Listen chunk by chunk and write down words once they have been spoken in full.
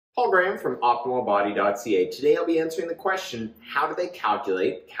Paul Graham from OptimalBody.ca. Today I'll be answering the question, how do they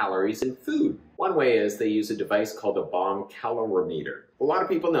calculate calories in food? One way is they use a device called a bomb calorimeter. A lot of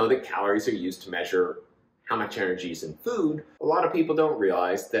people know that calories are used to measure how much energy is in food. A lot of people don't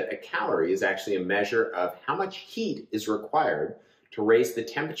realize that a calorie is actually a measure of how much heat is required to raise the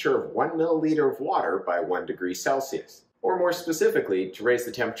temperature of 1 milliliter of water by 1 degree Celsius. Or more specifically, to raise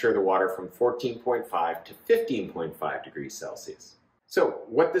the temperature of the water from 14.5 to 15.5 degrees Celsius. So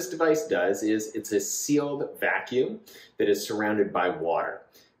what this device does is it's a sealed vacuum that is surrounded by water.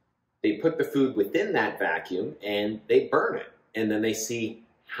 They put the food within that vacuum and they burn it. And then they see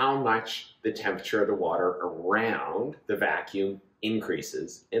how much the temperature of the water around the vacuum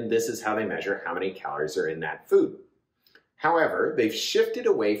increases. And this is how they measure how many calories are in that food. However, they've shifted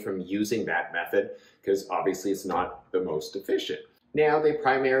away from using that method because obviously it's not the most efficient. Now they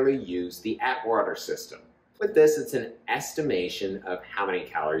primarily use the Atwater system. With this, it's an estimation of how many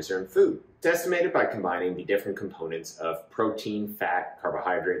calories are in food. It's estimated by combining the different components of protein, fat,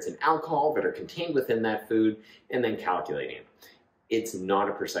 carbohydrates, and alcohol that are contained within that food and then calculating it. It's not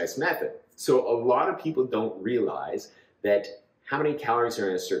a precise method. So a lot of people don't realize that how many calories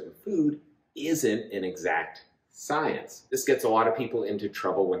are in a certain food isn't an exact science. This gets a lot of people into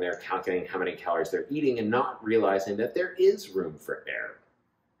trouble when they're calculating how many calories they're eating and not realizing that there is room for error.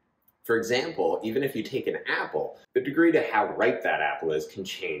 For example, even if you take an apple, the degree to how ripe that apple is can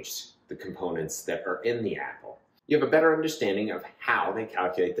change the components that are in the apple. You have a better understanding of how they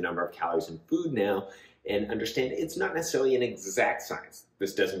calculate the number of calories in food now and understand it's not necessarily an exact science.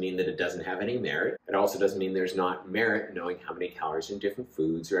 This doesn't mean that it doesn't have any merit. It also doesn't mean there's not merit in knowing how many calories are in different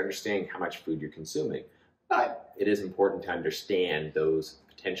foods or understanding how much food you're consuming. But it is important to understand those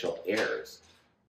potential errors.